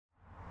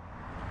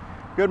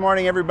Good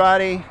morning,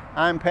 everybody.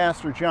 I'm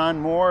Pastor John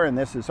Moore, and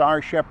this is Our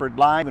Shepherd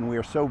Live, and we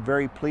are so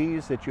very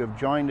pleased that you have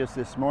joined us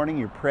this morning.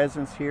 Your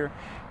presence here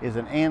is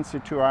an answer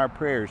to our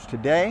prayers.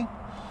 Today,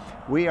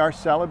 we are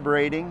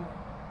celebrating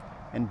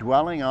and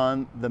dwelling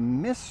on the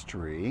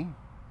mystery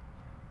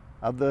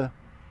of the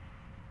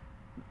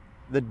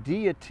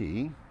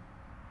deity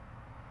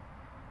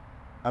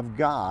of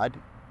God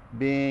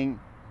being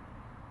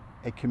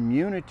a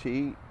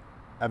community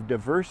of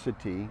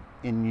diversity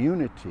in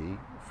unity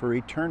for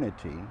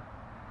eternity,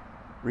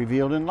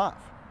 revealed in love.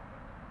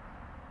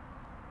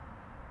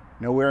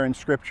 Nowhere in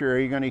Scripture are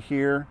you going to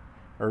hear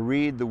or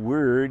read the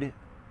word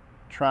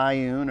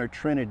triune or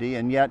Trinity,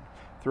 and yet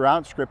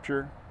throughout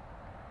Scripture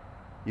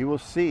you will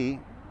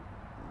see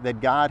that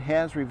God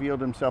has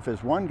revealed himself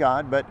as one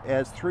God, but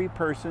as three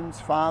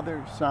persons: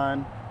 Father,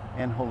 Son,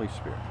 and Holy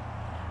Spirit.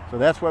 So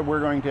that's what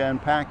we're going to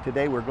unpack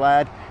today. We're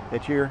glad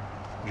that you're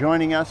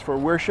joining us for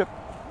worship.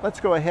 Let's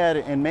go ahead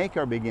and make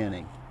our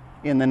beginning.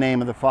 In the name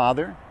of the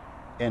Father,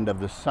 and of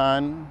the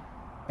Son,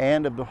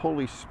 and of the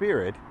Holy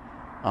Spirit.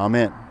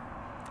 Amen.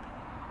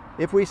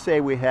 If we say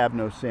we have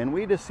no sin,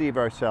 we deceive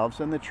ourselves,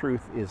 and the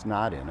truth is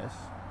not in us.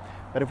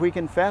 But if we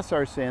confess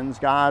our sins,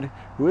 God,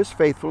 who is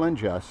faithful and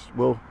just,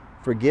 will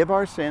forgive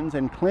our sins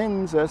and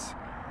cleanse us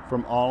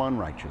from all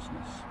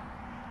unrighteousness.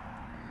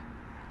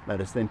 Let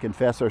us then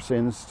confess our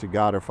sins to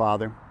God our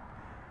Father.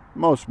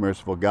 Most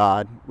merciful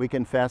God, we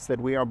confess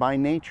that we are by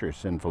nature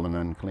sinful and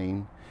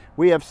unclean.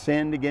 We have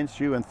sinned against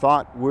you in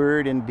thought,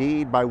 word, and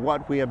deed, by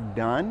what we have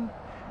done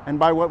and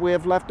by what we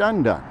have left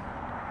undone.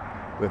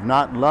 We have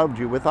not loved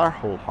you with our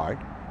whole heart.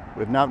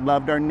 We have not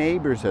loved our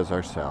neighbors as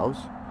ourselves.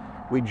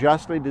 We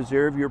justly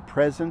deserve your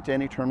present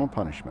and eternal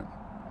punishment.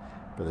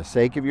 For the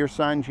sake of your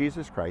Son,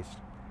 Jesus Christ,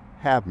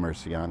 have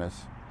mercy on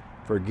us.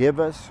 Forgive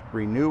us,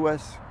 renew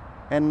us,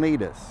 and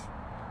lead us,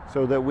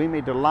 so that we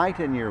may delight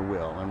in your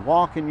will and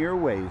walk in your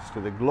ways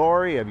to the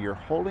glory of your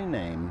holy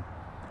name.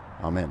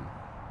 Amen.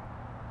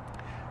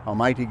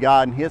 Almighty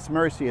God, in his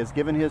mercy, has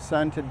given his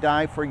Son to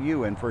die for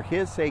you, and for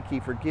his sake he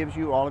forgives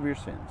you all of your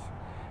sins.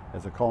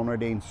 As a called and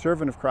ordained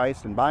servant of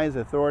Christ, and by his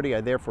authority,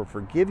 I therefore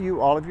forgive you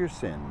all of your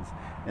sins.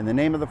 In the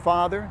name of the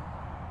Father,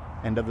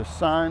 and of the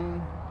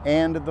Son,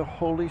 and of the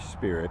Holy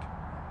Spirit.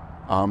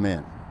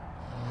 Amen.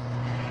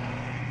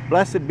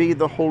 Blessed be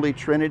the Holy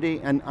Trinity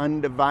and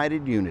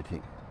undivided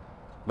unity.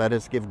 Let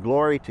us give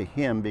glory to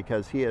him,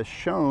 because he has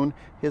shown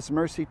his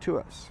mercy to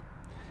us.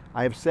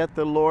 I have set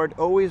the Lord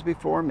always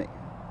before me.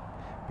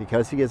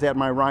 Because he is at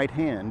my right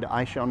hand,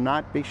 I shall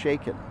not be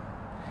shaken.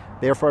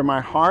 Therefore my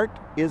heart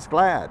is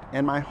glad,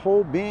 and my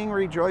whole being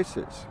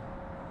rejoices.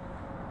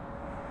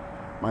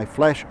 My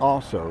flesh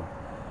also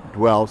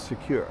dwells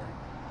secure.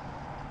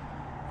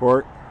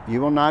 For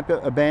you will not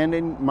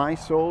abandon my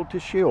soul to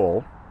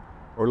Sheol,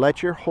 or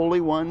let your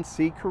Holy One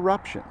see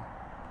corruption.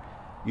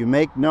 You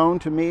make known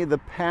to me the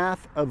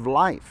path of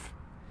life.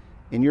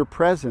 In your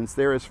presence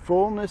there is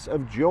fullness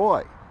of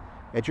joy.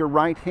 At your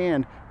right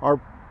hand are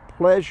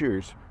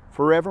pleasures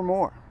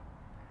forevermore.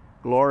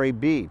 Glory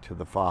be to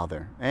the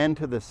Father, and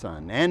to the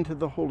Son, and to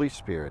the Holy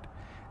Spirit,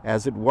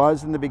 as it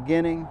was in the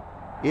beginning,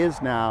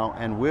 is now,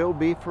 and will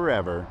be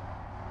forever.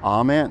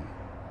 Amen.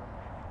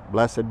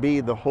 Blessed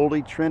be the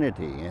Holy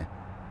Trinity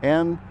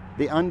and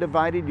the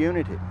undivided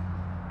unity.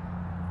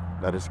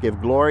 Let us give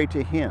glory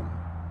to him,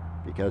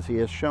 because he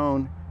has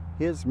shown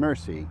his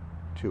mercy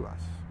to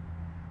us.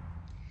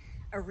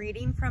 A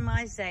reading from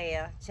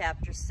Isaiah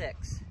chapter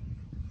 6.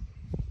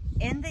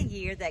 In the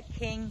year that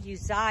King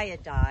Uzziah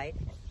died,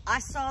 I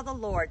saw the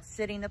Lord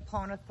sitting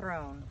upon a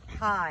throne,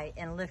 high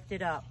and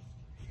lifted up,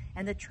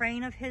 and the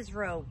train of his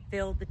robe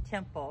filled the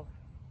temple.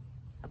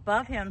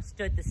 Above him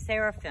stood the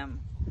seraphim.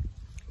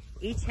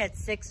 Each had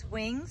 6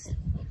 wings.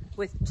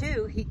 With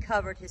 2 he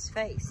covered his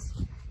face,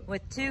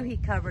 with 2 he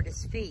covered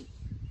his feet,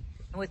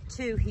 and with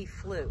 2 he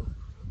flew.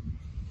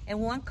 And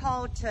one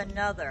called to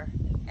another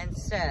and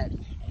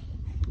said,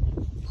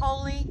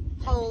 Holy,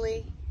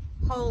 holy,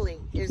 holy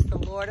is the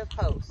Lord of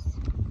hosts.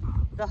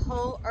 The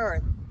whole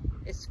earth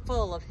is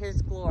full of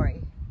his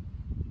glory.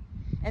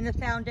 And the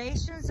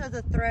foundations of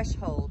the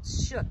threshold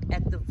shook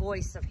at the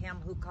voice of him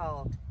who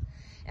called,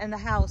 and the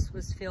house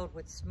was filled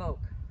with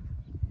smoke.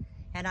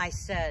 And I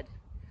said,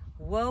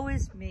 Woe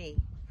is me,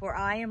 for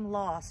I am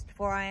lost,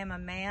 for I am a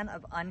man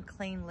of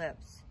unclean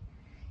lips,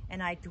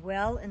 and I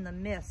dwell in the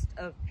midst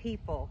of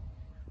people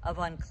of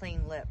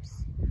unclean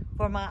lips.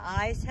 For my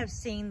eyes have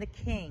seen the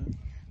King,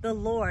 the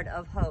Lord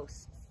of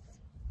hosts.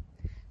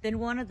 Then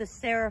one of the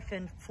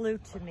seraphim flew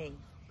to me,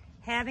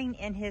 having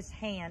in his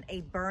hand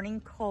a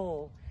burning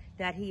coal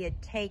that he had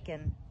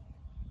taken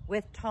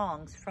with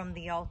tongs from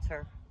the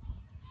altar.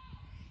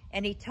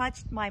 And he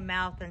touched my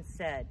mouth and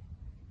said,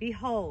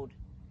 Behold,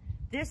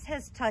 this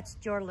has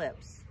touched your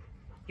lips.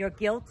 Your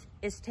guilt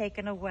is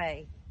taken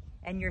away,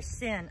 and your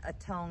sin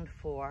atoned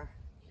for.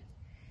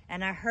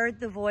 And I heard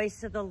the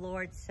voice of the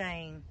Lord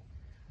saying,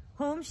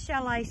 Whom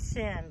shall I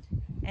send,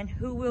 and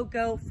who will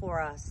go for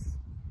us?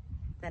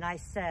 Then I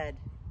said,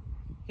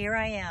 Here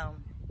I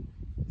am,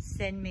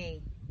 send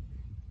me.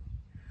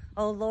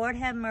 O Lord,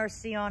 have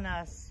mercy on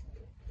us.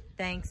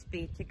 Thanks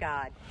be to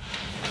God.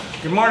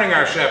 Good morning,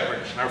 Our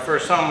Shepherd. Our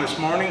first song this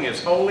morning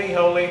is Holy,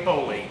 Holy,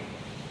 Holy.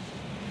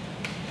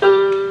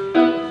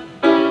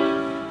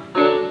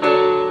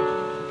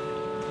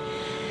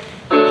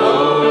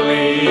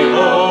 Holy,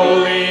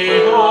 holy,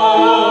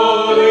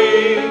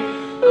 holy,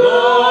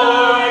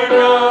 Lord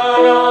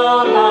God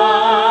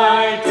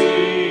Almighty.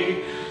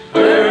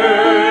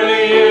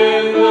 Early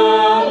in the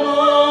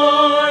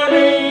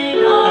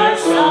morning our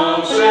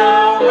song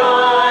shall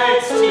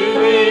rise to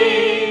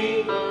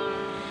thee.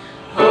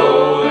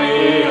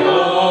 Holy,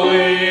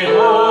 holy,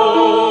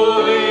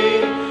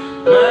 holy,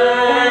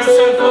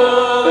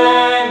 merciful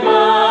and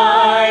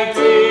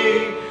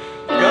mighty,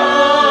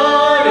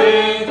 God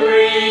in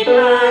three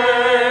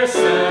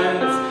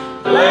persons,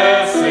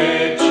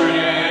 blessed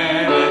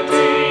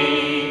Trinity.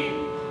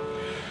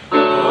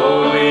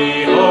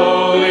 Holy,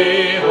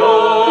 holy,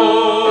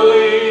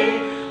 holy,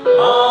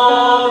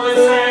 all the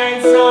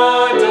saints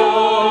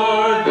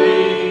adore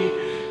thee,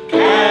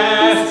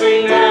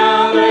 casting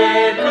down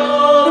their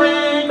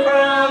golden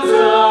crowns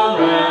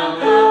around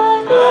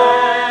the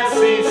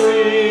glassy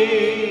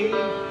sea.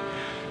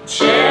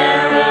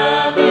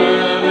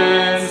 Cherubim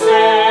and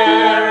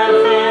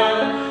seraphim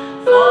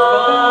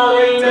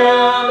falling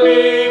down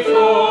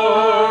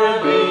before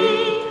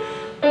thee,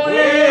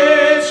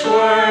 which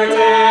word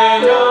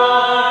and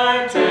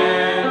art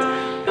and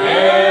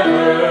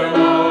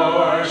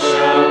evermore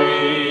shall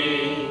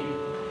be.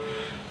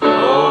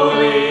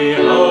 Holy,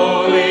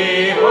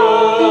 holy,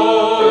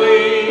 holy,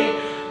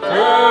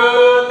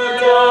 through the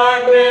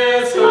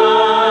darkness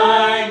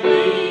hide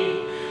me,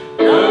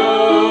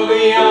 though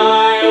the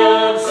eye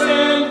of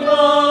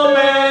sinful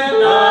men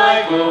thy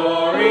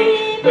glory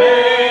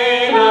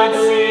may not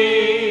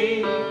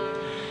see.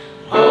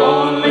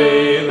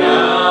 Only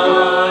thou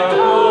art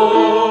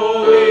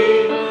holy,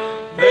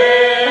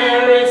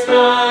 there is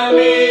none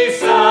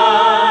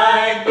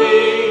beside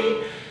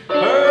thee,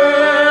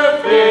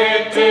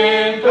 perfect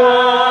in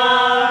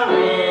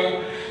power,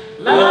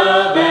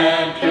 love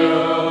and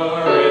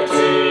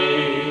purity.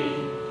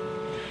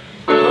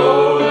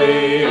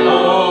 Holy,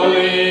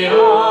 holy,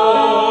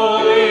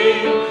 holy,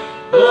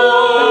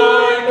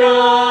 Lord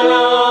God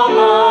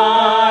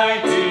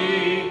Almighty,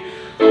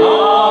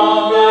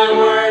 all thy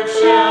works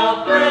shall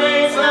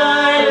praise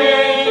thy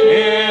name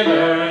in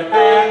earth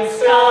and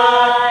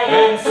sky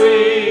and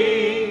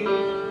sea.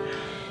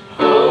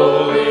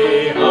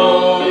 Holy,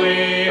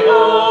 holy,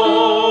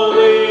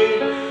 holy,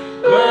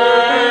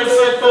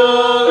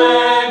 merciful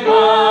and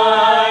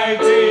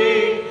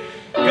mighty,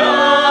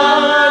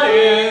 God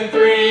in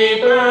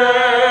three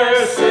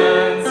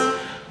persons,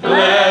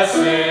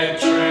 blessed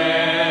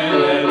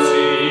Trinity.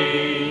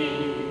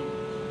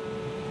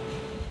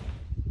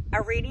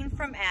 A reading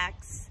from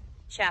Acts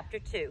chapter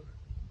 2.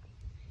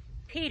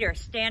 Peter,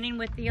 standing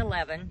with the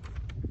 11,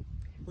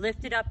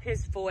 lifted up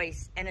his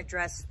voice and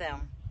addressed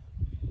them.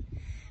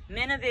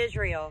 Men of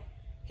Israel,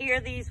 hear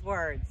these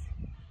words.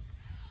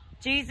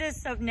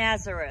 Jesus of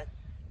Nazareth,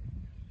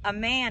 a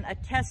man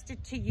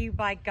attested to you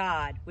by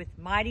God with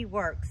mighty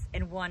works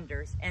and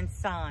wonders and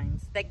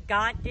signs that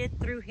God did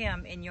through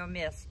him in your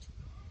midst,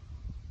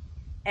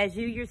 as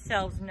you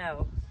yourselves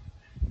know.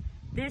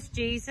 This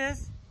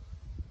Jesus,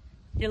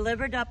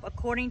 delivered up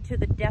according to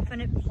the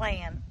definite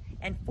plan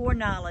and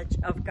foreknowledge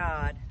of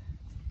God,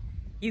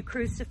 you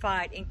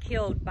crucified and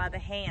killed by the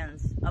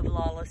hands of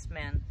lawless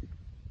men.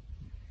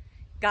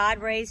 God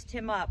raised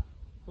him up,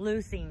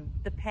 loosing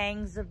the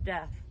pangs of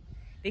death,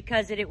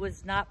 because it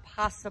was not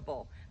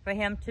possible for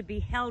him to be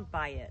held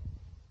by it.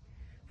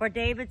 For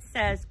David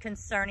says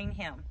concerning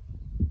him,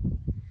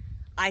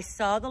 I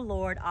saw the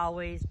Lord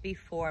always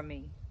before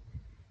me,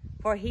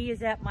 for he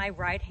is at my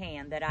right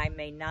hand, that I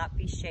may not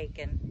be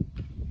shaken.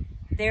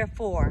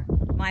 Therefore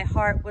my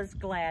heart was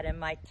glad and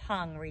my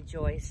tongue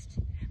rejoiced.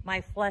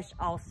 My flesh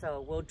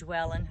also will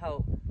dwell in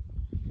hope.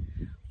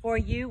 For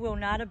you will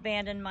not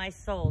abandon my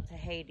soul to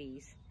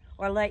Hades,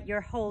 or let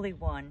your Holy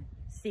One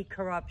see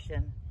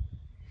corruption.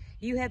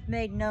 You have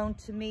made known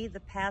to me the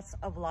paths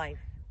of life.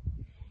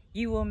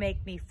 You will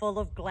make me full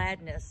of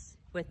gladness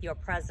with your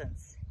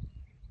presence.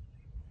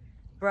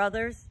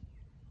 Brothers,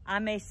 I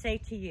may say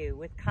to you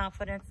with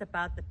confidence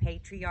about the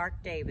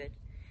patriarch David,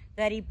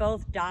 that he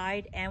both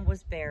died and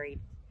was buried,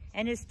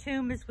 and his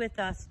tomb is with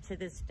us to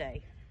this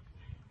day.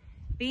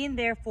 Being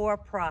therefore a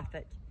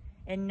prophet,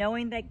 and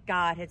knowing that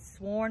God had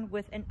sworn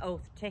with an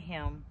oath to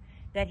him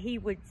that he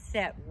would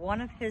set one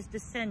of his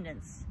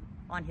descendants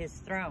on his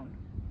throne,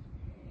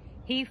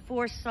 he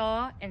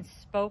foresaw and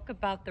spoke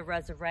about the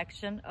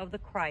resurrection of the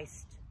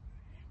Christ,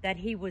 that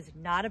he was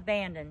not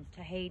abandoned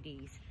to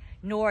Hades,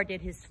 nor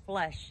did his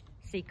flesh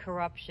see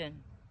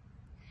corruption.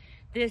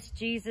 This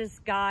Jesus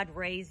God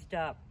raised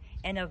up,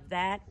 and of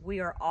that we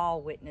are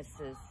all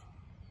witnesses.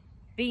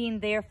 Being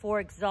therefore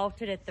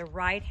exalted at the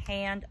right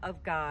hand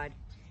of God,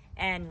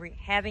 and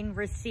having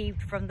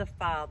received from the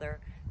Father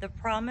the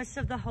promise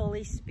of the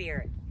Holy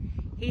Spirit,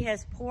 he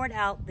has poured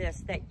out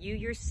this, that you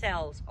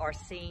yourselves are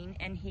seeing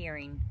and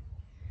hearing.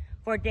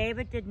 For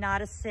David did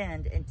not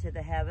ascend into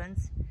the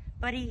heavens,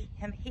 but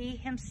he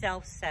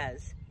himself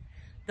says,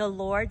 The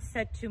Lord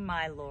said to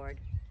my Lord,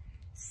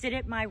 sit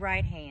at my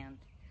right hand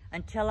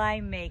until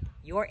I make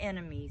your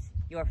enemies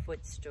your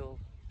footstool.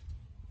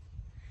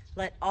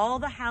 Let all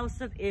the house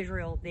of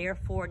Israel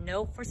therefore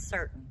know for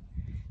certain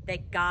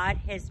that God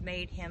has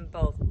made him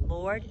both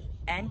Lord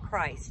and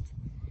Christ,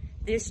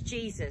 this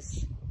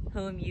Jesus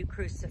whom you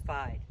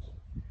crucified.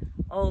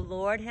 O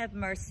Lord, have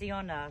mercy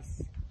on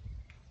us.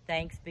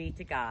 Thanks be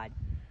to God.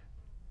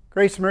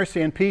 Grace, mercy,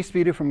 and peace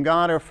be to you from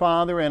God our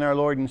Father and our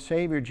Lord and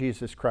Savior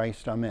Jesus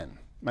Christ. Amen.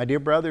 My dear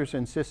brothers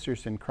and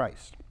sisters in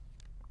Christ,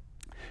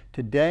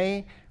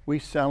 today we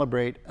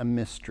celebrate a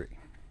mystery.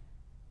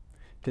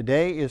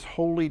 Today is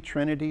Holy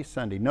Trinity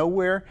Sunday.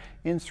 Nowhere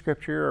in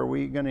Scripture are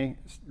we going to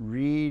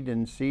read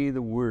and see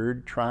the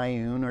word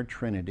triune or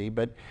Trinity,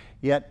 but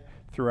yet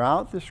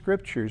throughout the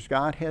Scriptures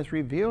God has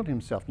revealed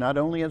himself not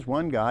only as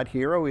one God,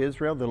 hear, O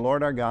Israel, the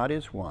Lord our God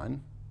is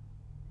one,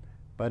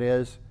 but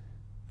as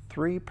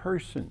three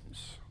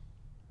persons,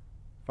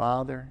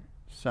 Father,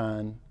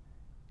 Son,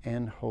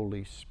 and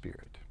Holy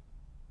Spirit.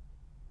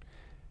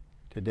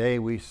 Today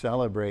we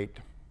celebrate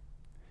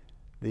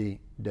the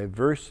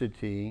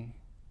diversity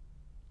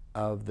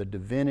of the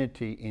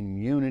divinity in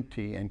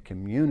unity and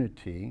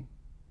community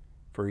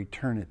for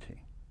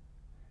eternity,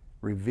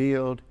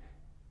 revealed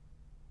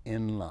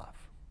in love.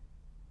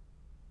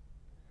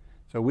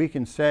 So we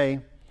can say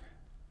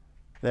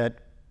that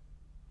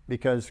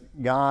because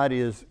God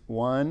is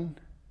one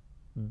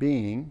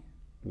being,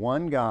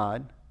 one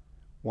God,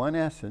 one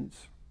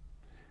essence,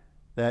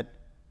 that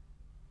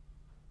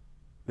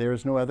there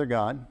is no other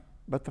God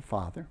but the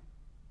Father.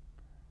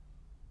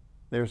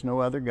 There's no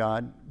other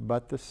God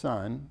but the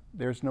Son.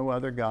 There's no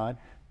other God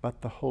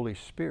but the Holy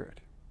Spirit.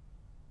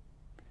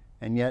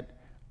 And yet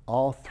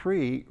all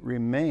three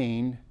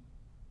remain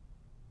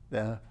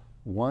the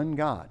one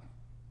God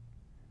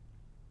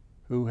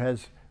who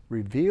has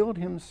revealed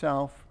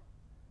himself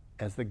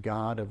as the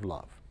God of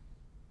love.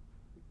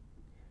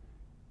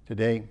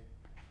 Today,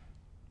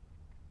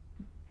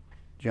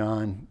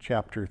 John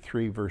chapter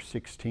 3, verse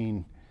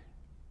 16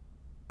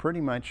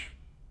 pretty much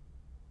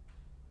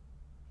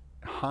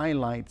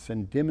highlights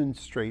and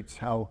demonstrates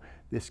how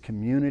this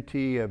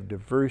community of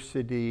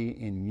diversity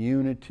in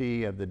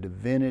unity of the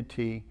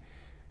divinity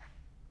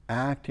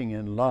acting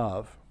in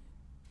love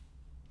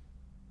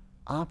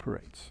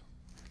operates.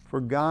 For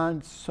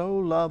God so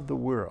loved the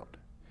world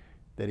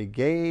that he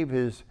gave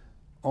his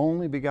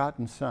only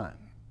begotten Son,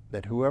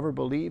 that whoever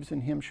believes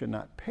in him should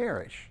not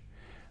perish,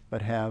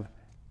 but have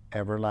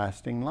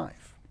everlasting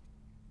life.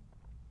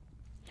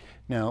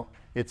 Now,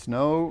 it's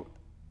no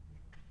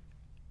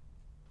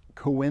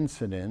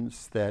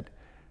coincidence that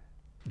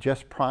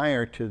just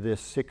prior to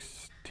this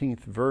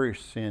 16th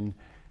verse in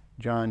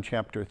John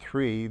chapter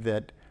 3,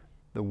 that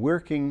the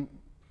working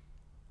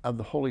of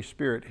the Holy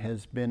Spirit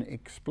has been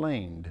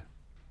explained.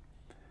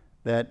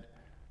 That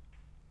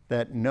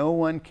no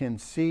one can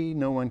see,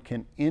 no one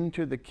can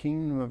enter the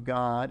kingdom of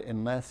God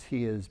unless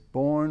he is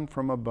born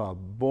from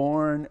above,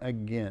 born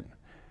again,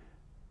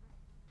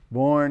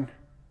 born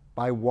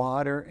by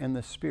water and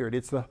the Spirit.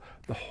 It's the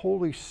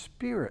Holy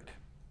Spirit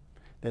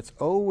that's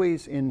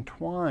always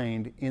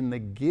entwined in the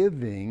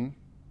giving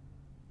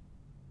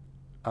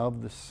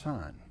of the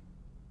Son,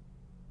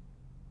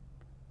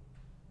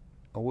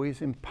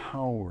 always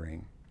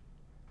empowering,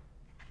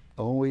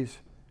 always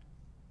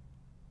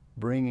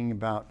bringing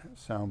about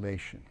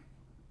salvation.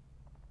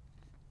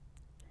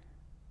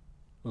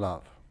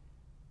 Love.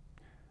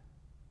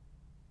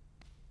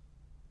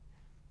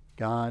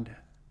 God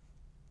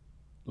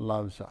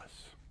loves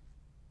us.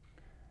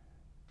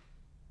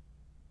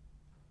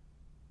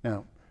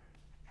 Now,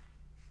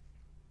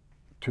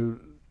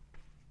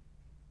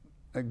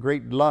 a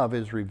great love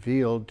is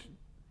revealed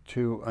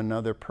to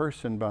another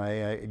person by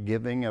a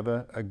giving of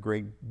a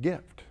great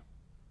gift,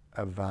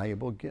 a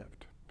valuable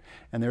gift.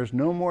 And there's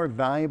no more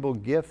valuable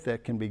gift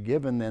that can be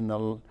given than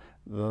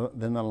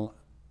the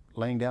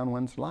laying down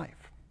one's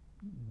life,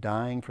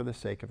 dying for the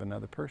sake of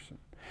another person.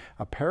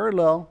 A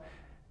parallel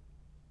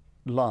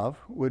love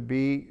would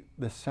be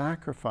the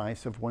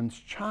sacrifice of one's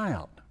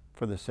child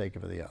for the sake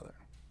of the other.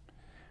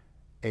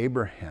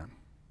 Abraham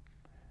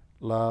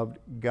loved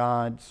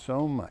God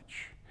so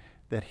much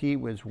that he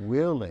was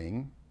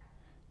willing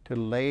to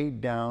lay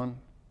down,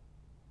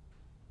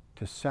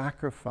 to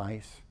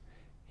sacrifice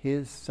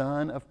his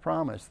son of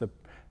promise, the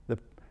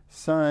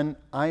son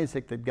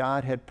Isaac that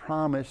God had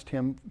promised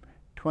him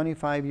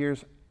 25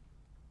 years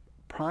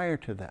prior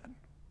to that.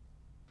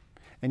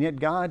 And yet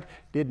God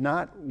did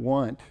not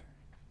want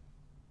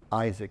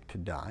Isaac to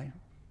die,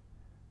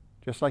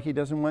 just like he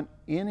doesn't want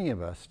any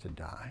of us to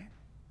die.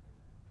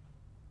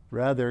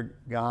 Rather,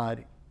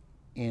 God,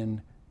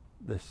 in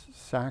the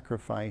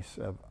sacrifice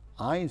of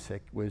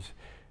Isaac, was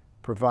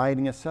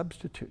providing a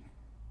substitute.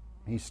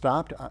 He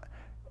stopped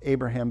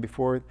Abraham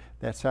before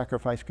that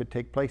sacrifice could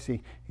take place.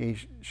 He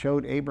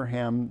showed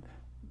Abraham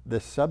the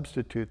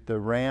substitute, the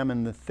ram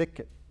in the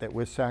thicket that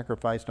was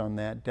sacrificed on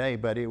that day,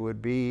 but it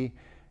would be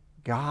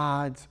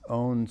God's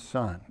own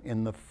Son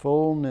in the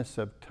fullness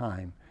of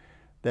time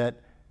that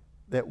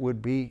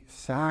would be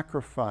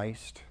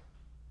sacrificed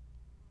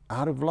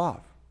out of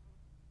love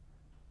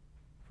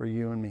for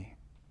you and me.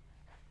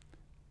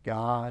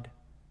 God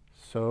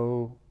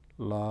so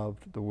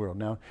loved the world.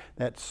 Now,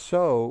 that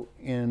so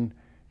in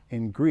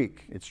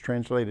Greek, it's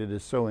translated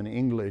as so in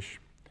English,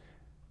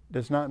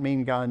 does not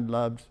mean God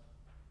loves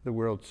the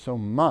world so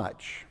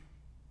much,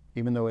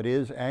 even though it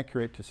is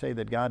accurate to say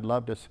that God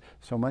loved us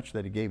so much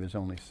that he gave his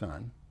only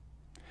son.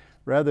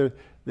 Rather,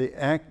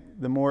 the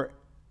more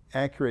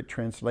accurate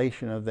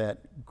translation of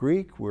that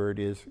Greek word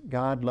is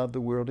God loved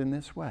the world in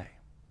this way.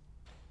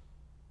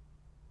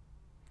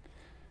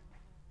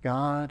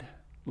 God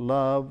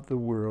loved the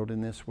world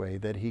in this way,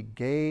 that he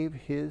gave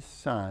his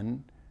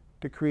son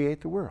to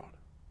create the world.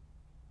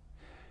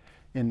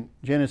 In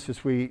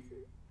Genesis, we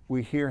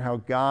hear how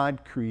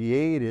God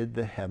created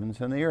the heavens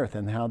and the earth,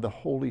 and how the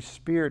Holy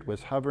Spirit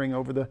was hovering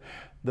over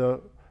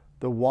the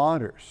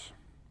waters,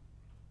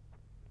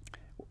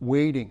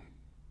 waiting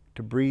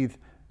to breathe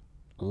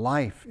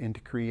life into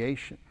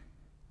creation.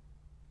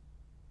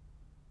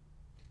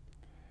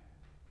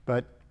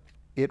 But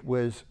it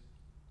was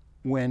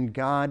when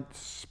God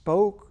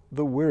spoke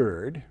the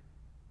word,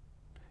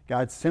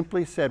 God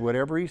simply said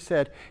whatever he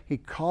said, he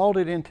called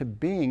it into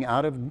being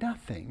out of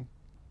nothing,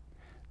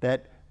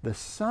 that the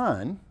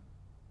Son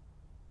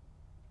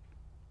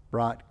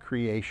brought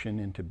creation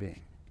into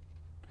being.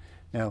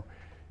 Now,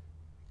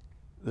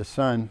 the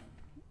Son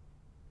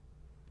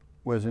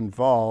was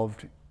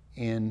involved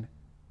in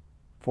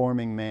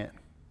forming man,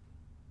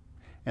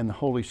 and the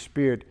Holy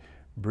Spirit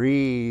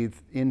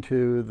breathed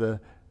into the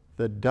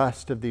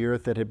dust of the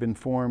earth that had been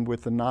formed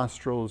with the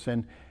nostrils,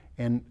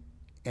 and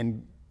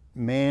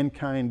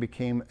mankind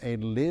became a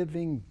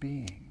living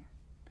being.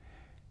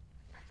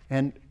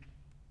 And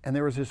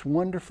there was this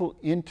wonderful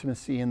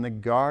intimacy in the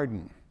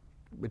garden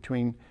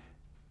between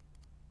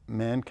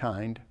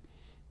mankind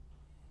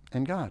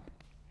and God.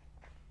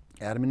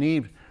 Adam and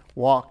Eve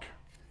walked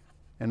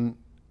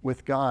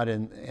with God,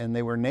 and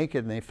they were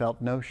naked and they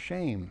felt no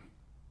shame.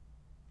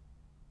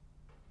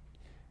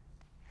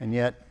 And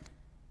yet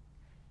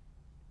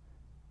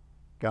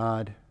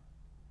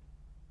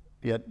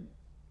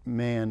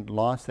man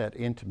lost that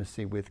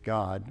intimacy with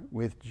God,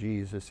 with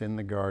Jesus in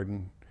the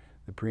garden,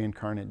 the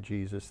pre-incarnate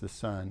Jesus, the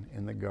Son,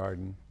 in the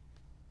garden,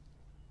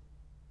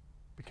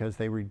 because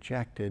they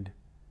rejected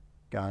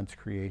God's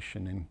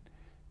creation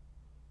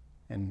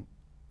and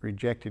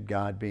rejected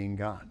God being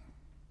God.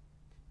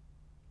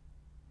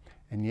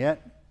 And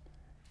yet,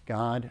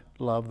 God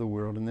loved the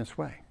world in this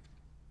way,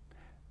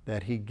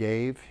 that he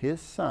gave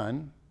his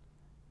Son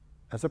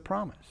as a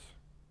promise.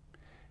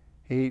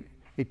 He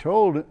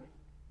told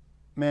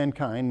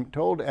mankind,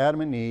 told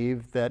Adam and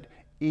Eve, that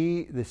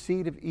the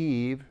seed of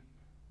Eve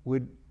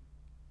would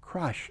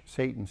crush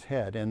Satan's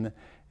head, and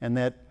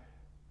that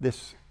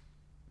this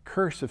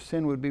curse of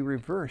sin would be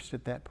reversed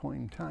at that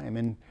point in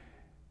time.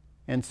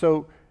 And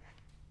so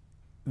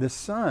the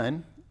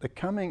Son, the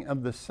coming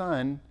of the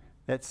Son,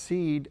 that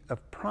seed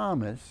of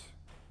promise,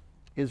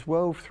 is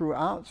wove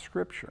throughout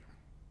Scripture.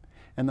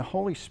 And the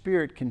Holy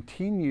Spirit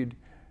continued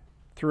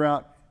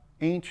throughout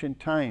ancient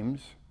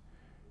times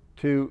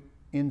to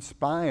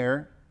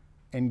inspire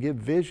and give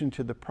vision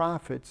to the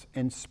prophets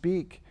and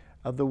speak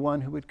of the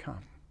one who would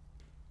come.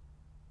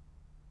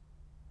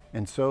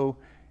 And so,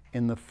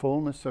 in the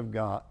fullness of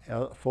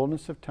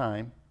fullness of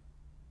time,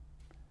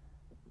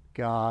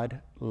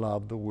 God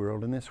loved the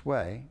world in this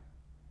way,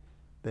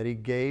 that he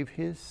gave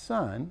his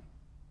Son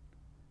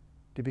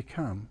to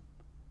become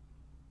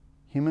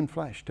human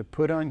flesh, to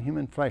put on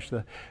human flesh.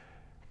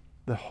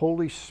 The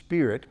Holy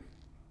Spirit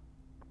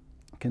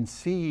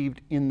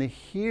conceived in the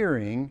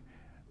hearing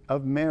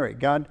of Mary.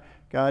 God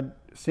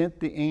sent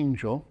the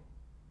angel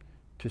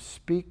to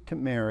speak to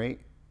Mary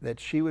that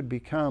she would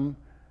become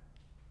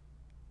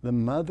the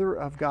mother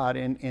of God.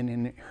 And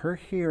in her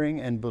hearing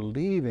and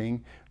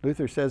believing,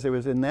 Luther says it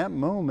was in that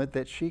moment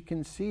that she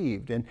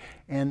conceived.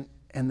 And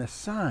the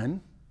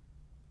Son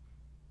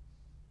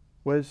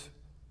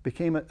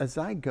became a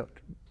zygote,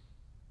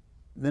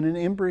 then an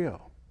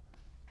embryo,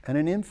 and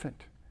an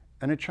infant,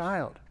 and a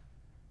child,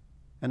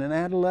 and an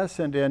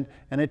adolescent, and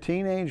a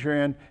teenager,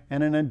 and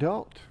an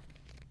adult,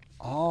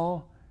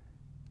 all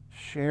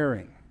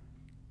sharing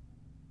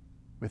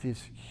with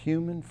his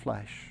human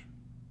flesh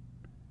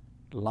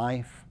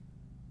life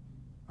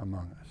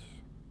among us.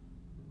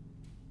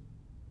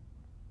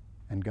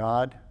 And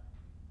God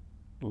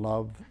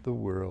loved the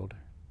world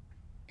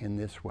in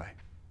this way,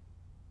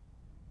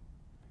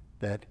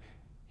 that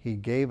he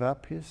gave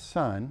up his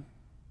Son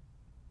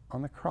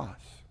on the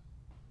cross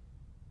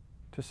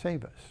to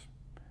save us.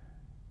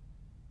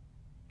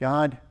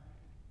 God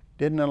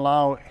didn't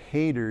allow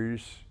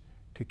haters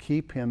to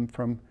keep him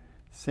from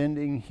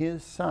sending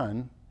his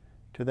Son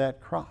to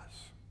that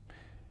cross.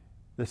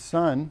 The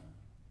Son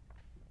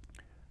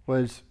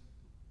was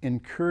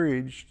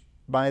encouraged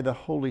by the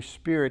Holy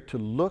Spirit to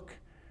look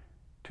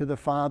to the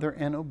Father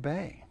and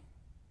obey,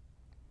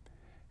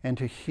 and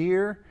to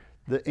hear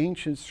the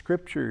ancient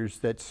scriptures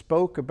that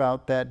spoke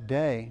about that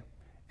day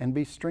and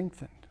be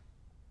strengthened.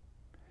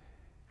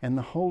 And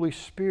the Holy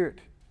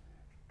Spirit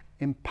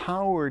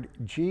empowered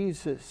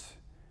Jesus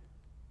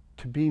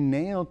to be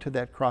nailed to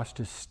that cross,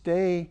 to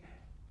stay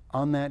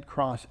on that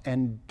cross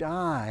and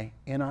die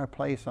in our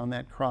place on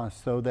that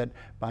cross, so that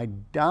by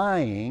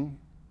dying,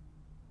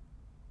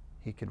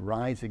 he could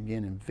rise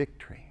again in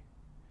victory,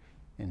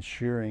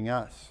 ensuring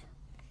us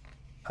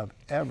of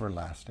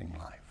everlasting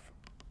life.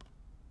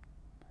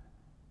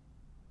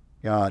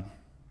 God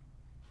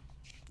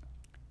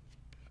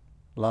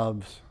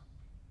loves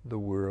the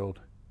world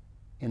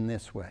in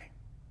this way,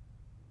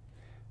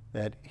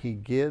 that he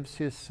gives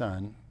his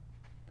Son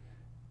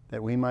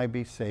that we might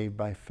be saved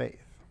by faith.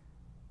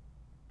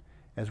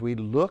 As we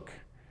look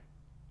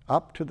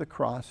up to the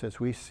cross, as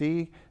we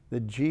see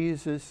the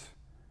Jesus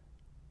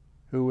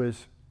who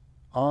was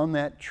on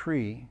that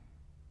tree,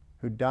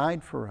 who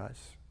died for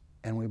us,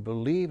 and we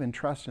believe and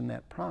trust in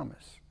that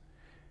promise,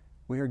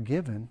 we are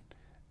given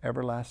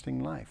everlasting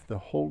life. The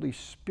Holy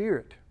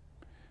Spirit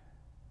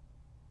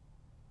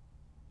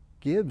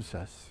gives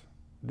us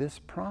this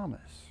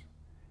promise.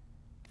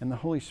 And the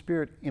Holy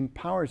Spirit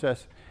empowers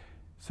us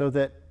so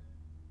that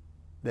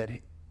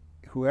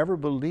whoever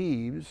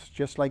believes,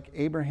 just like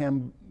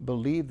Abraham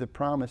believed the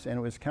promise and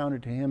it was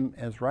counted to him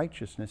as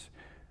righteousness,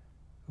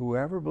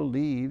 whoever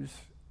believes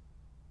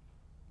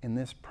in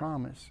this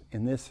promise,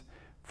 in this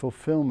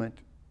fulfillment,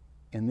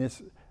 in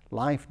this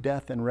life,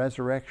 death, and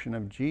resurrection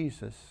of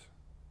Jesus,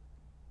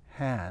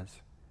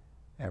 has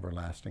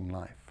everlasting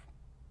life.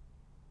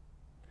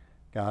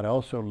 God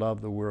also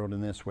loved the world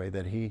in this way,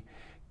 that he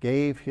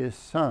gave his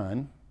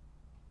Son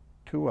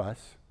to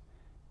us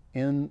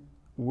in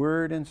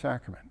word and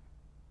sacrament.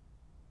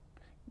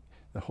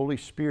 The Holy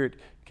Spirit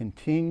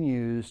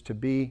continues to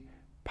be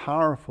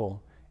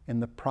powerful in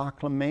the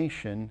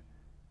proclamation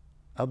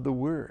of the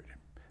Word.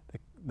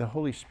 The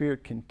Holy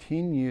Spirit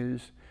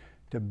continues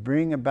to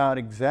bring about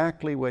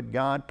exactly what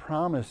God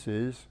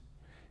promises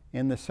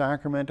in the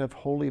sacrament of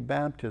holy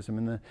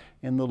baptism,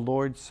 in the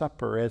Lord's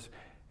Supper,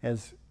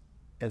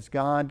 as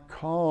God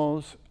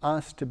calls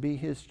us to be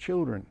his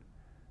children.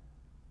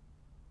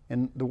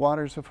 In the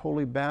waters of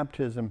holy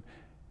baptism,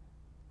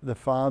 the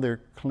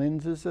Father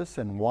cleanses us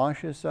and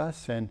washes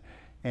us and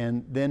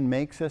then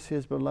makes us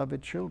his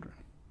beloved children.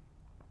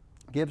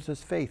 Gives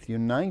us faith,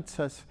 unites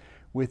us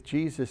with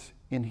Jesus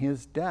in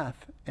his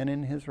death and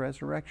in his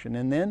resurrection.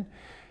 And then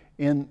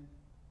in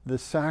the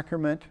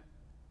sacrament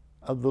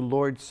of the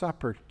Lord's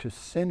Supper, to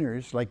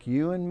sinners like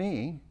you and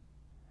me,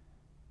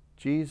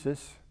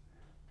 Jesus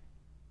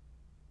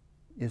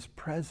is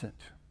present.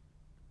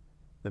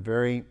 The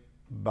very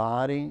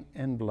body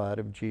and blood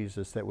of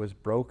Jesus that was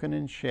broken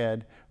and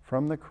shed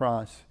from the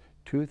cross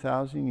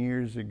 2,000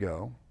 years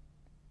ago,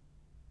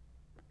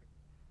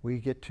 we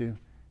get to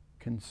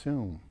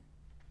consume.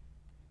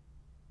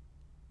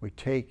 We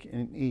take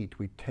and eat.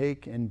 We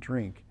take and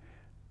drink.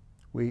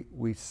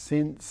 We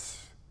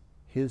sense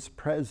his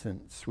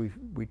presence.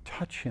 We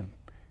touch him.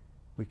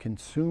 We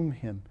consume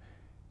him.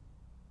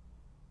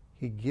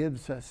 He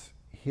gives us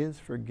his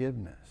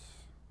forgiveness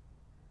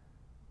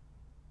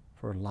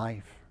for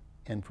life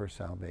and for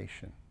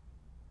salvation.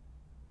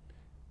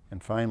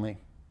 And finally,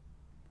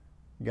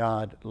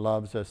 God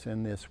loves us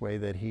in this way,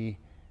 that he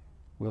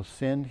will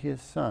send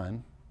his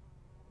Son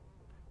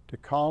to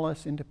call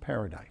us into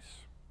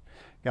paradise.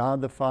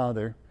 God the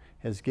Father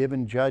has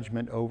given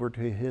judgment over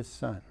to his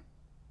Son.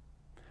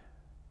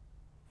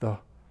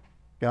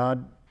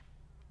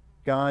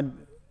 God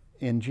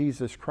in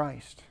Jesus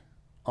Christ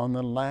on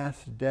the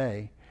last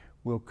day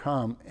will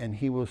come and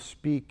he will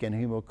speak and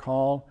he will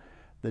call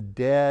the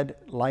dead,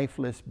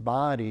 lifeless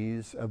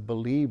bodies of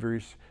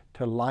believers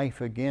to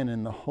life again,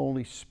 and the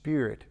Holy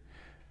Spirit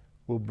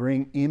will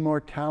bring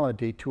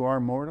immortality to our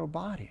mortal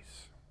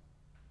bodies.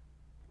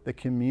 The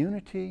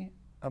community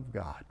of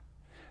God.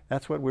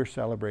 That's what we're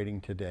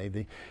celebrating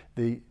today.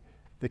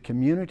 The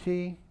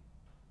community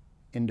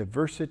in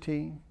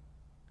diversity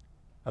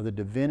of the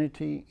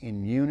divinity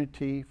in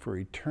unity for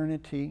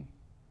eternity,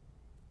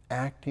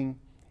 acting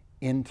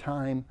in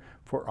time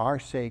for our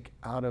sake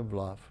out of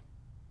love,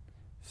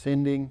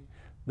 sending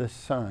the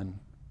Son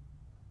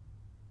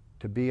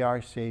to be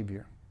our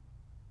Savior,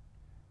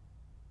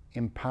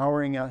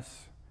 empowering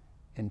us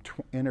and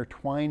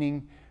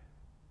intertwining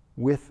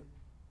with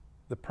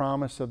the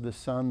promise of the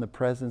Son, the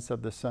presence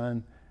of the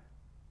Son,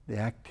 the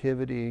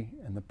activity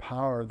and the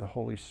power of the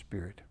Holy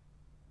Spirit,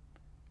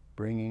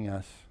 bringing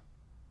us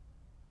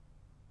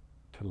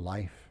to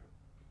life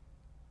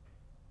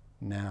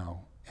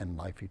now and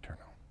life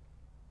eternal.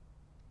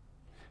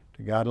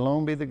 To God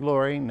alone be the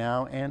glory,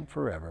 now and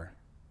forever.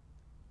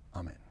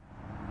 Amen.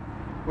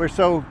 We're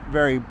so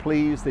very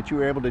pleased that you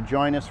were able to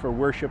join us for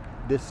worship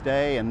this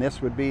day, and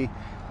this would be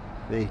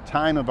the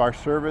time of our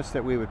service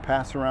that we would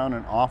pass around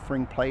an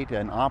offering plate,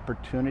 an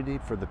opportunity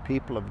for the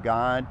people of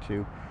God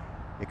to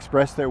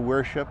express their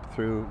worship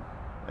through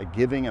a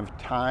giving of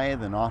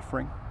tithe and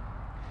offering.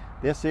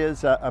 This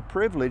is a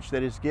privilege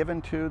that is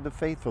given to the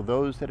faithful,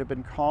 those that have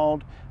been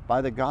called by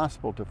the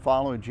gospel to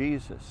follow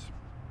Jesus.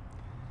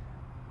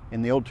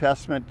 In the Old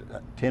Testament,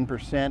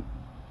 10%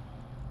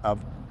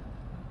 of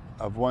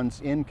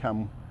one's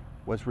income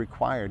was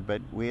required,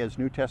 but we as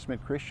New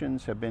Testament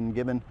Christians have been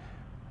given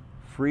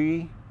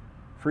free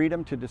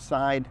freedom to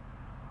decide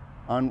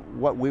on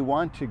what we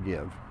want to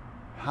give,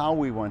 how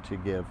we want to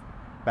give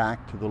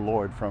back to the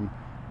Lord from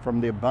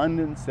the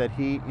abundance that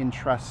He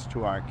entrusts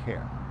to our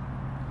care.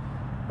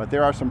 But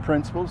there are some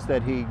principles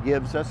that He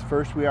gives us.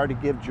 First, we are to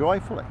give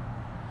joyfully.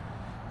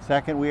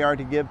 Second, we are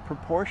to give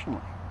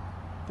proportionally.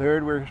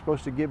 Third, we're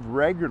supposed to give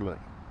regularly.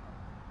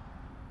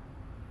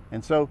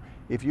 And so,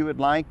 if you would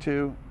like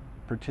to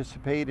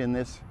participate in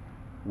this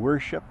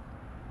worship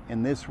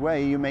in this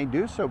way, you may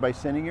do so by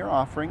sending your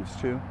offerings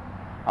to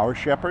Our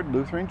Shepherd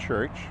Lutheran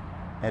Church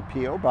at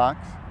P.O.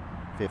 Box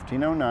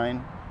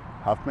 1509,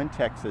 Huffman,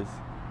 Texas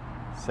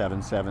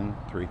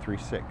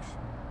 77336.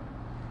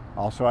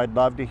 Also, I'd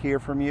love to hear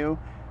from you.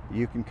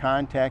 You can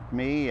contact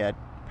me at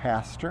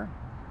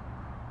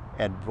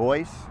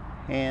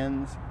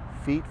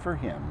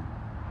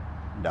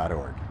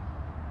pastor@voicehandsfeetforhim.org.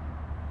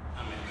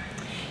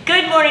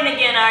 Good morning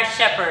again, Our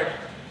Shepherd.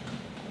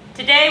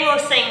 Today we'll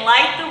sing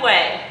Light the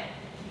Way.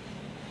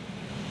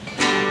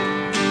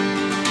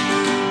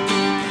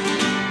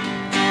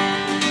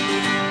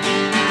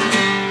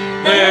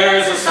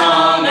 There's a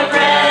song of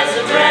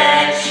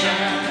resurrection,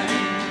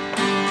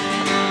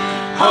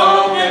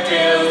 hope that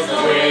fills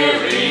the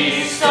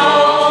weary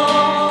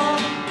soul.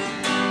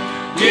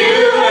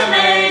 You have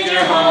made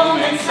your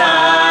home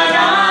inside,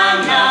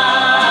 I'm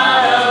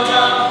not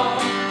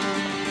alone.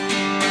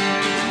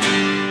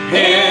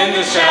 In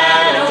the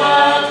shadow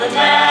of the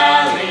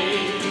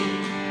valley,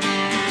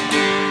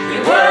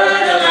 your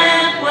word a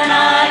lamp when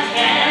I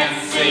can't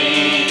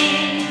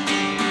see.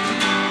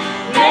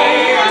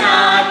 May I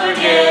not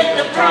forget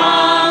the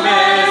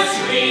promise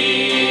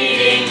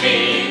leading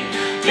me.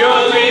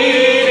 You're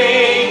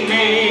leading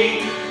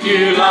me.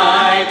 You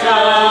light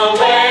the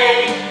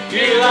way.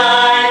 You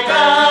light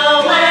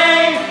the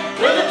way.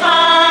 With a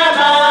fire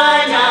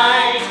by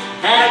night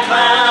and a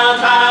cloud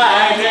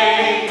by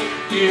day.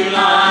 You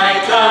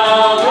light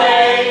the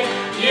way.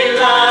 You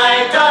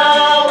light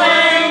the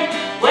way.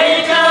 Where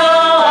you go,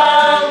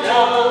 I'll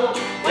go.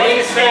 Where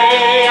you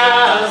stay,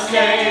 I'll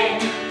stay.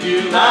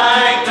 You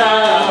light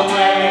the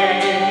way.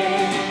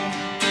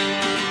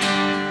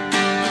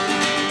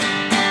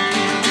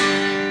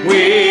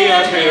 We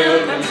are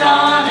pilgrims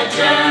on a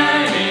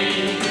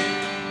journey,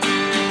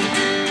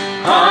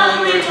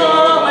 hungry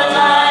for what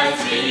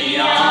lies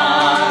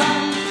beyond.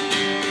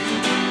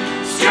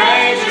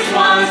 Strangers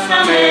once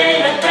now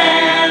made a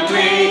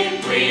family,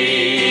 we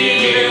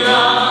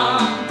belong.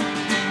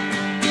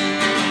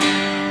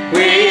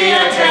 We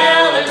are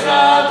tellers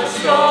of the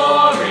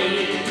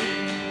story,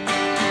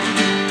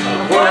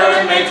 of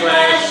Word made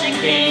flesh and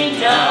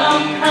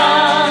kingdom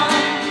come.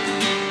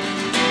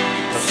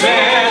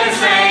 Sinners,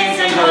 saints,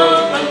 and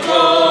hope of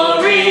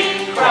glory,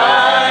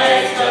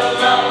 Christ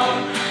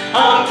alone,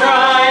 on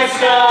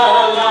Christ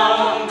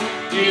alone.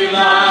 You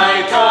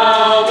light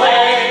the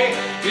way,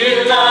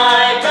 you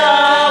light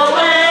the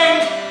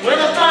way, with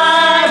a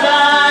fire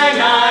by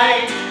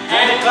night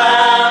and a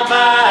cloud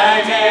by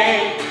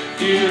day.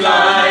 You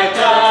light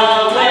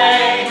the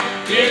way,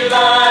 you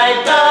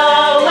light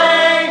the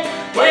way.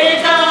 Where you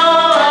go,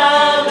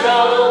 I'll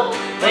go.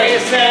 Where you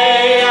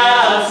stay,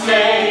 I'll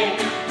stay.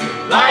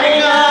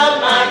 Lighting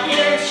up my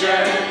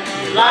future,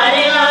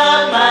 lighting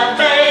up my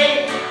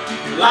faith,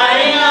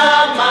 lighting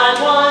up my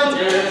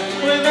wonder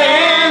with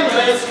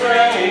endless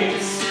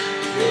grace.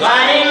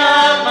 Lighting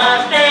up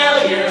my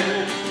failure,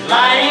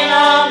 lighting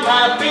up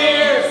my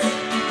fears,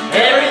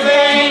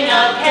 everything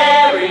I've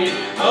carried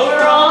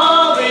over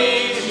all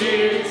these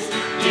years.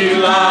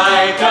 You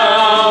light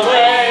the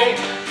way,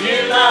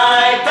 you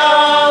light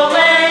the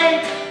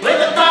way,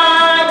 with a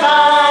fire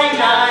by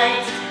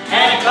night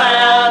and a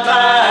cloud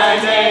by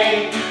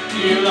day.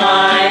 You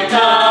light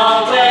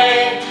the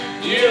way,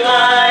 you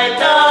light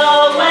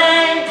the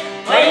way.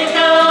 Where you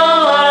go,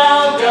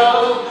 I'll go.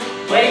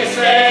 Where you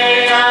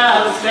stay,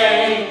 I'll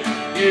stay.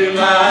 You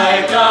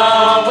light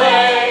the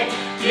way,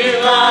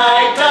 you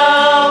light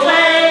the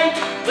way,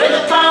 with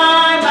a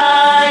fire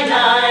by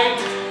night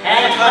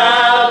and a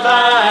cloud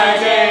by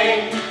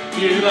day.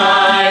 You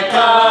light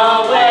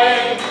the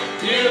way,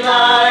 you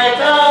light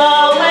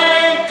the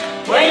way.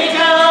 Where you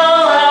go,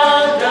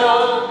 I'll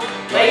go.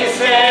 Where you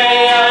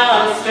stay,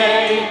 I'll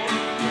stay.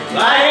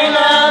 Lighting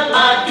up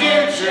my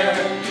future,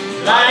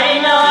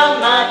 lighting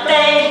up my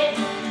faith,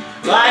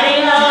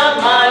 lighting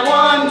up my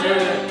wonder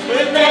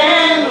with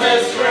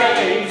endless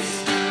grace.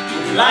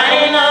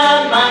 Lighting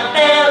up my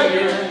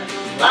failure,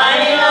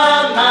 lighting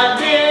up my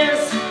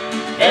fears,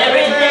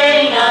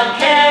 everything I've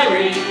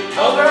carried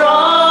over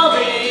all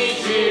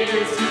these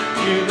years.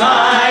 You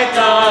light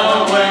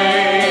the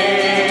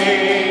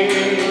way,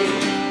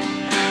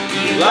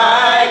 you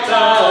light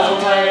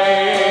the way.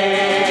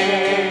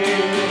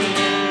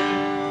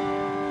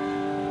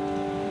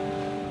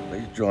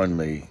 Please join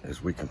me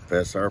as we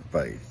confess our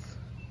faith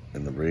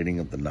in the reading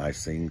of the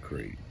Nicene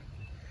Creed.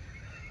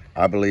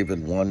 I believe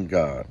in one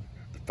God,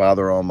 the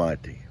Father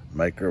Almighty,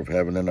 maker of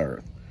heaven and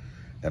earth,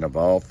 and of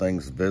all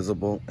things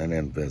visible and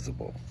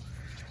invisible,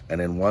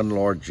 and in one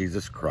Lord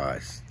Jesus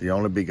Christ, the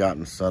only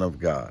begotten Son of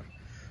God,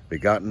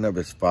 begotten of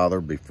his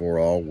Father before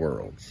all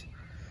worlds,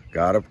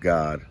 God of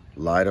God,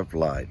 light of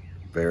light,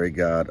 very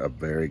God of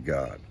very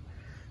God,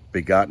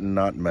 begotten,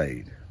 not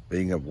made,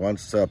 being of one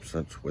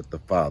substance with the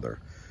Father,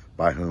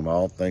 by whom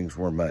all things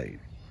were made,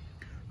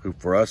 who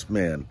for us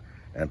men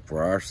and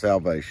for our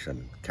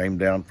salvation came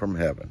down from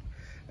heaven,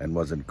 and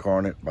was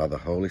incarnate by the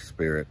Holy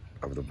Spirit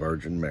of the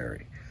Virgin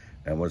Mary,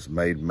 and was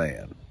made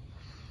man,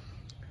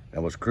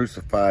 and was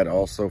crucified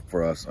also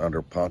for us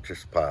under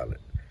Pontius Pilate.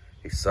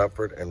 He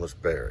suffered and was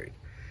buried,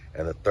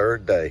 and the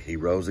third day he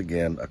rose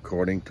again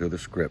according to the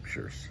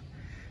Scriptures.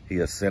 He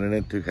ascended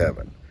into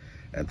heaven,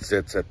 and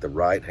sits at the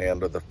right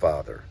hand of the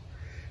Father,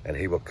 and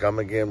he will come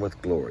again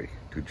with glory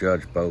to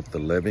judge both the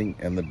living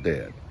and the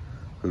dead,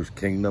 whose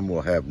kingdom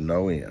will have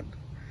no end.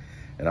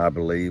 And I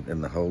believe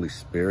in the Holy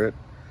Spirit,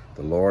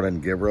 the Lord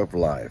and giver of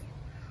life,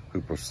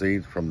 who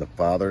proceeds from the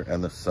Father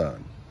and the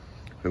Son,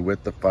 who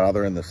with the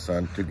Father and the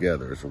Son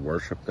together is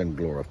worshipped and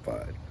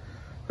glorified,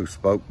 who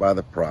spoke by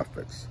the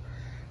prophets.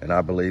 And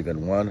I believe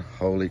in one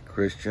holy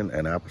Christian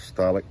and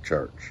apostolic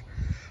church.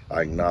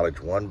 I acknowledge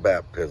one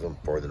baptism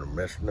for the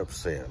remission of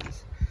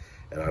sins,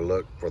 and I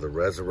look for the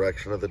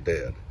resurrection of the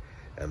dead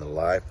and the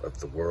life of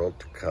the world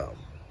to come.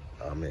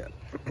 Amen.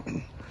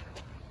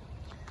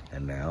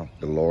 And now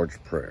the Lord's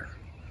Prayer.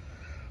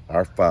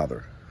 Our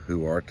Father,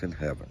 who art in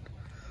heaven,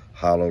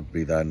 hallowed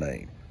be thy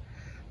name.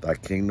 Thy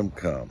kingdom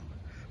come,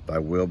 thy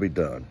will be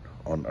done,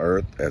 on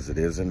earth as it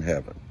is in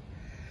heaven.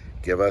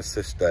 Give us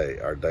this day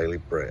our daily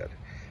bread,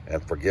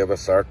 and forgive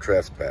us our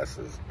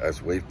trespasses,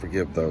 as we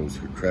forgive those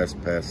who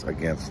trespass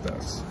against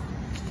us.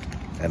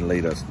 And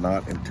lead us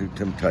not into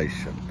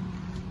temptation,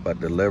 but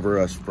deliver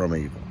us from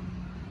evil.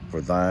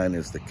 For thine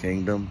is the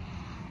kingdom,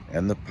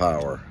 and the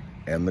power,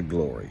 and the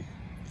glory,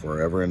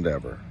 forever and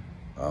ever.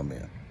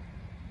 Amen.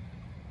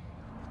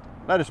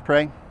 Let us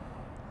pray.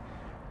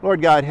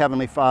 Lord God,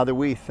 Heavenly Father,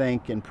 we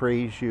thank and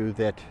praise you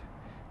that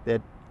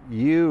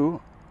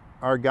you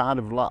are God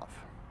of love.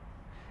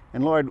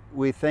 And Lord,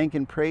 we thank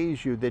and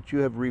praise you that you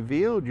have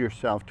revealed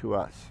yourself to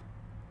us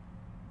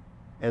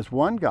as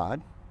one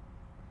God,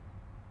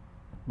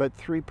 but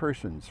three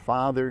persons,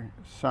 Father,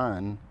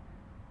 Son,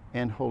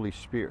 and Holy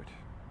Spirit.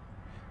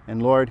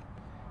 And Lord,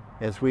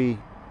 as we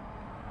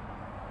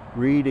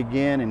read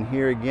again and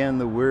hear again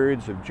the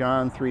words of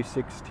John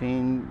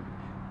 3:16,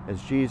 as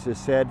Jesus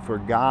said, "For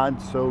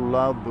God so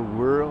loved the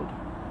world,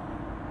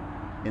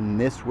 in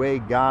this way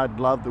God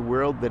loved the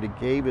world, that he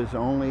gave his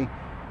only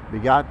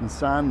begotten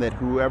Son, that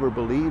whoever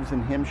believes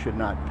in him should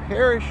not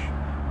perish,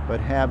 but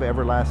have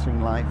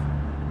everlasting life."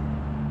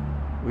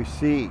 We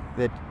see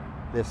that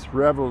this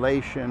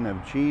revelation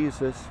of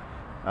Jesus,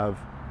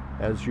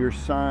 as your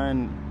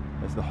Son,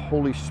 as the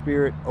Holy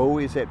Spirit,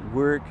 always at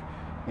work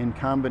in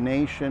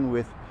combination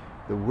with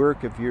the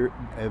work of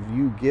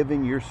you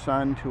giving your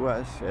Son to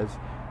us,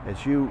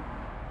 as you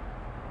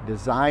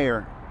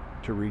desire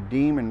to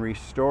redeem and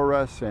restore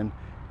us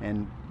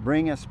and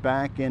bring us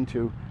back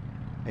into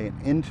an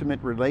intimate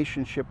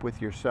relationship with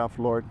yourself,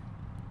 Lord.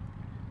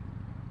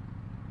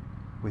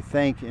 We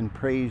thank and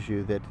praise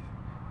you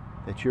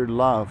that your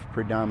love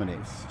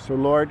predominates. So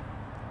Lord,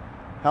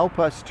 help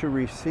us to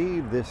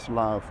receive this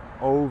love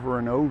over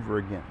and over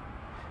again.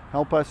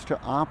 Help us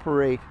to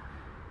operate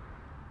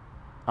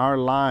our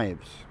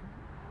lives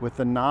with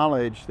the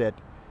knowledge that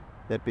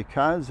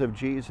because of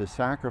Jesus'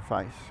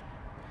 sacrifice,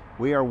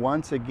 we are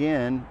once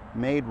again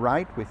made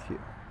right with you.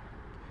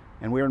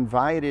 And we're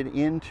invited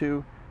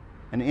into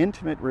an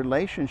intimate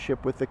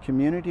relationship with the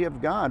community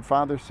of God,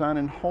 Father, Son,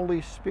 and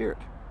Holy Spirit.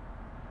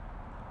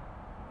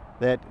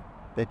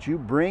 That you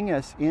bring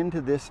us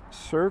into this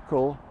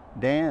circle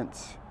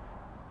dance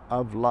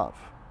of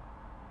love.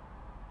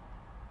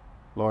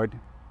 Lord,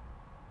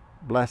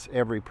 bless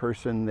every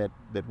person that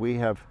we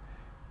have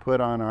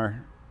put on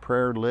our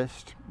prayer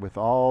list with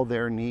all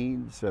their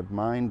needs of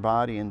mind,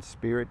 body, and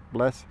spirit.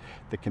 Bless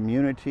the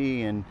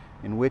community in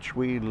which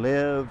we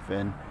live,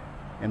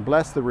 and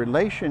bless the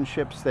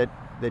relationships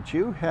that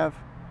you have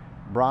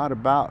brought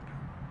about.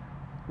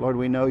 Lord,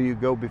 we know you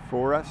go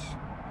before us,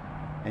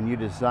 and you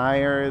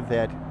desire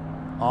that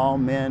all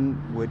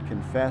men would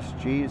confess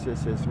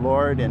Jesus as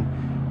Lord,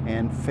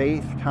 and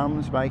faith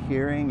comes by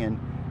hearing, and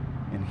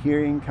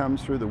hearing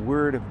comes through the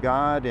Word of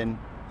God, and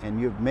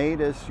you've made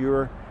us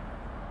your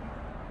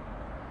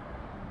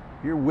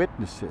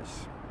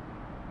witnesses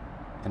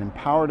and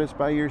empowered us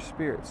by your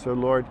Spirit. So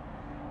Lord,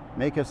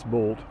 make us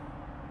bold.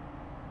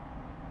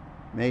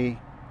 May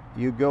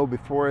you go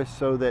before us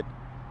so that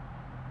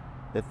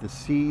the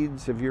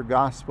seeds of your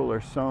gospel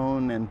are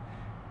sown,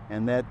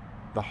 and that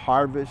the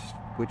harvest,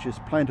 which is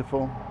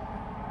plentiful,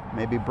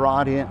 may be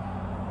brought in.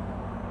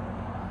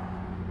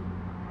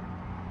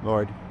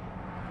 Lord,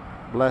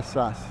 bless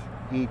us,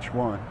 each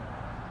one.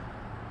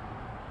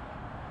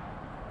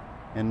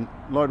 And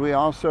Lord, we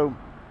also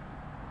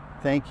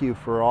thank you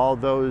for all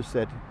those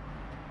that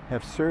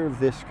have served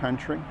this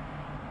country,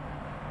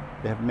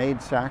 that have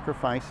made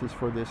sacrifices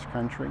for this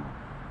country,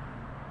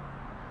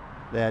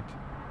 that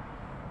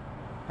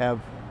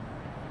have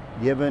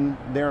given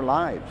their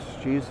lives.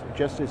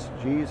 Just as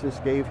Jesus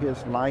gave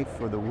his life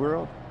for the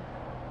world,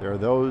 there are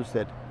those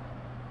that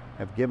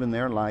have given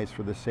their lives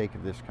for the sake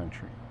of this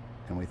country.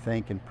 And we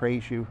thank and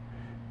praise you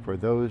for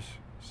those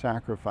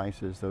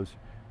sacrifices, those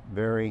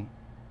very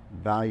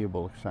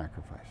valuable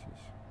sacrifices.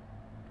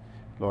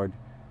 Lord,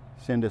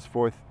 send us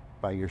forth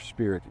by your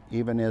Spirit,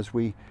 even as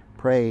we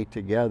pray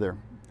together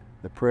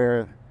the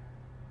prayer,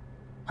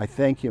 I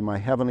thank you, my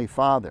Heavenly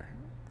Father,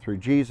 through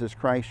Jesus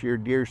Christ, your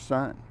dear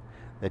Son,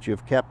 that you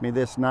have kept me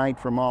this night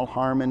from all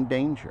harm and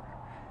danger.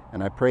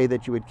 And I pray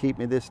that you would keep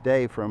me this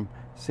day from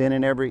sin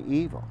and every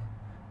evil,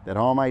 that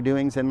all my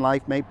doings in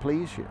life may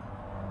please you.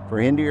 For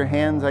into your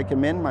hands I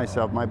commend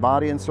myself, my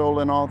body and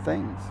soul in all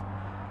things.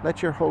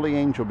 Let your holy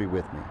angel be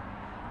with me,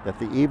 that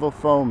the evil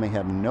foe may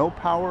have no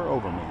power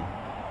over me.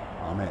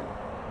 Amen.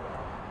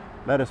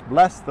 Let us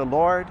bless the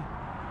Lord.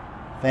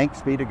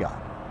 Thanks be to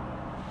God.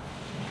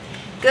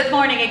 Good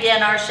morning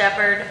again, Our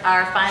Shepherd.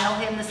 Our final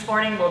hymn this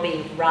morning will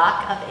be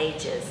Rock of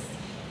Ages.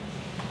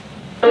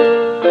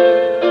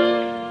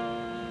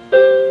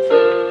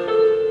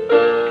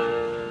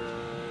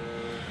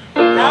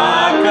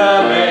 Rock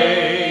of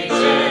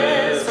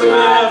ages,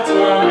 cleft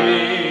for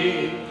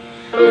me,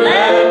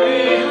 let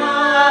me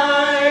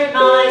hide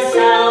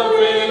myself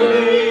in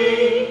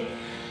thee.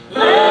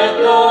 Let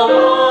the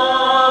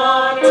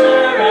water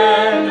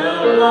and the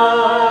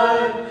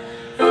blood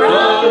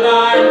from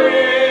thy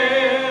rivers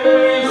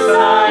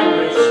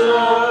which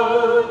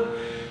flow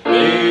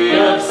be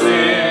of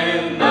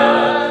sin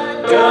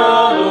the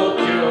double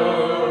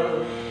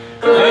cure.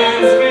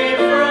 Cleanse me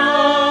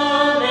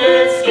from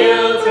its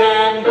guilt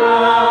and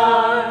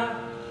power,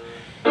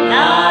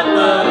 not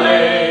the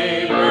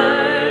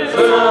labors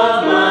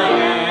of my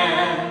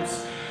hands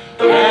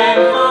can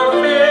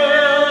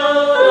fulfill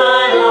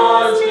thy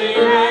law's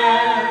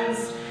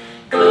demands.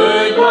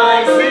 Could my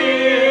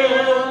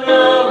zeal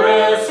no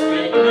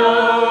respite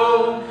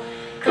know,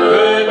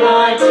 could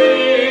my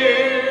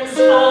tears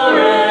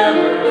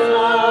forever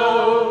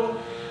flow,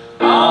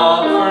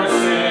 all for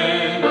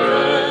sin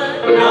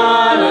could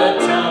not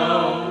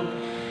atone.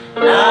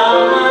 Thou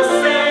must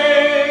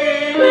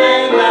save,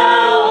 and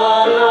thou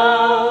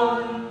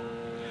alone.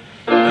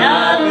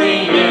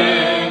 Nothing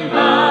in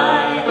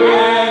my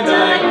hand I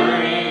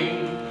bring,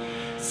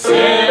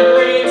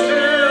 simply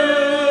to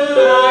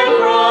thy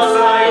cross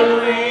I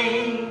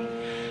cling.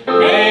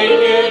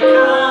 Make it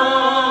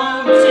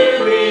come to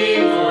thee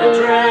for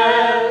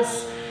dress,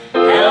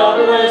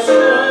 helpless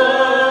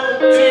look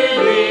to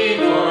thee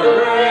for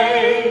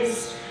grace.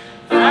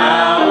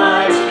 Vow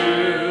I to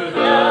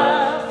the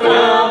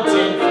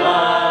fountain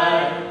fly,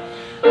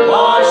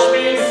 wash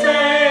me,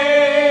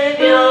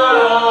 Savior,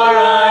 or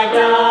I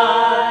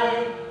die.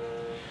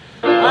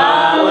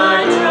 While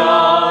I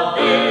draw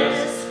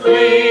this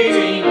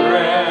fleeting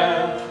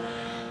breath,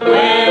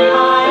 when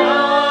my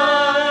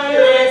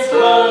eyelids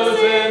close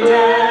in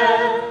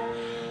death,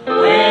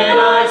 when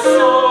I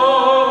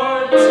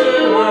soar to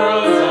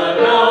worlds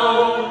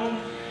unknown,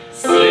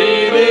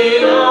 see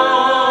thee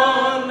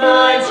on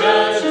thy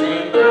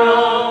judgment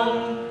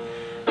throne.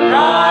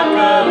 Rock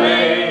of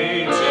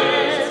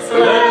ages,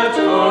 left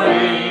for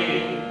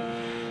me,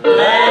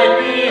 let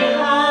me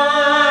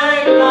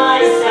hide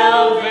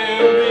myself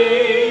in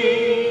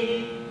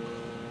thee.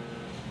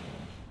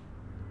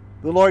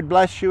 The Lord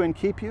bless you and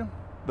keep you.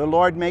 The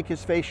Lord make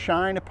his face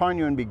shine upon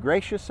you and be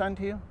gracious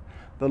unto you.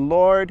 The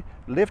Lord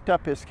lift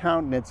up his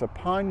countenance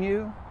upon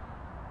you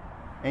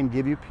and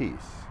give you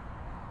peace.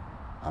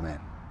 Amen.